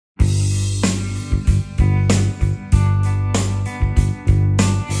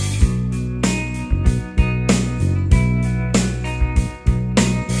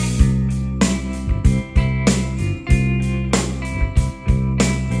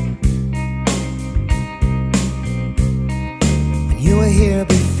here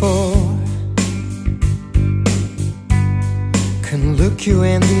before, can look you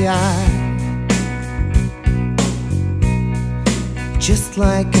in the eye, just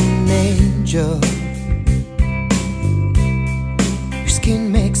like an angel. Your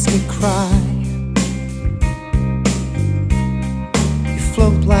skin makes me cry. You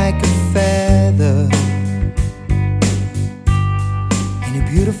float like a feather in a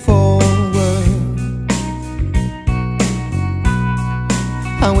beautiful world.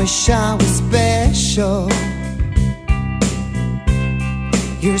 I wish I was special.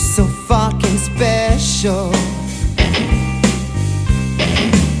 You're so fucking special.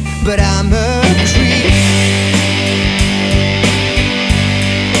 But I'm a creep.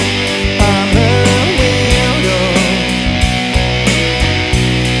 I'm a weirdo.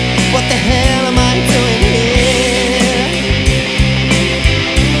 What the hell am I doing here?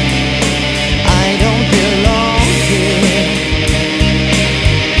 I don't belong here.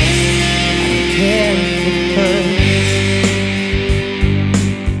 I don't care if it hurts.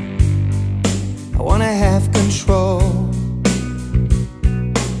 I wanna have control.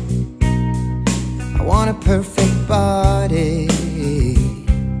 I want a perfect body.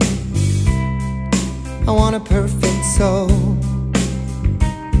 I want a perfect soul.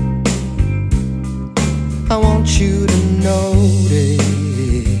 I want you to notice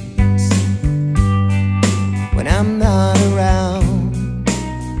when I'm not around.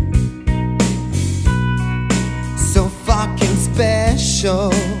 So fucking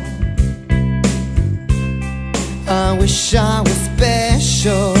special. I wish I was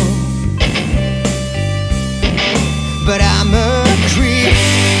special. But I'm a creep.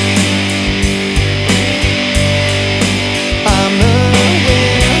 I'm a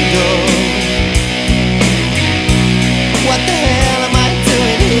weirdo. What the hell am I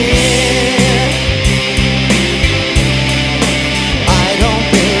doing here? I don't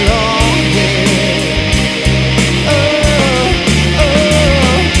belong here. Oh,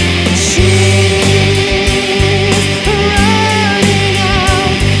 oh, she's running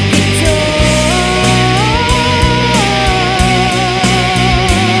out the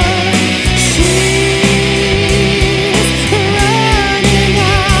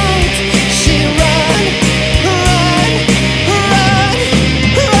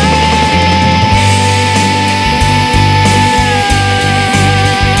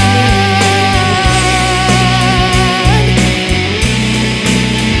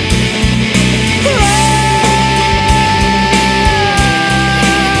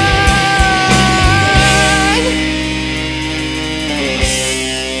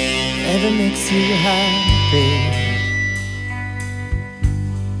whatever makes you happy,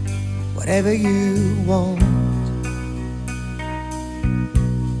 whatever you want.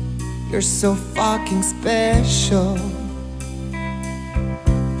 You're so fucking special.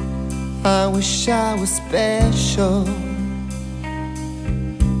 I wish I was special.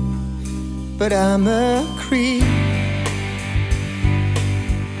 But I'm a creep.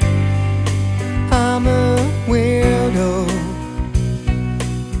 I'm a weirdo.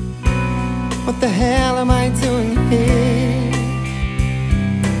 What the hell am I doing here?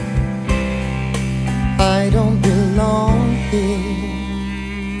 I don't belong here.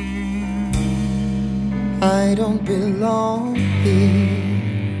 I don't belong here.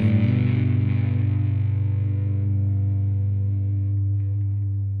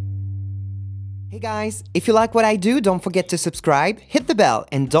 Hey guys, if you like what I do, don't forget to subscribe, hit the bell,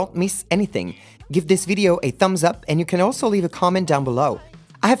 and don't miss anything. Give this video a thumbs up, and you can also leave a comment down below.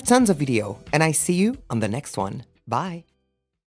 I have tons of video, and I see you on the next one. Bye!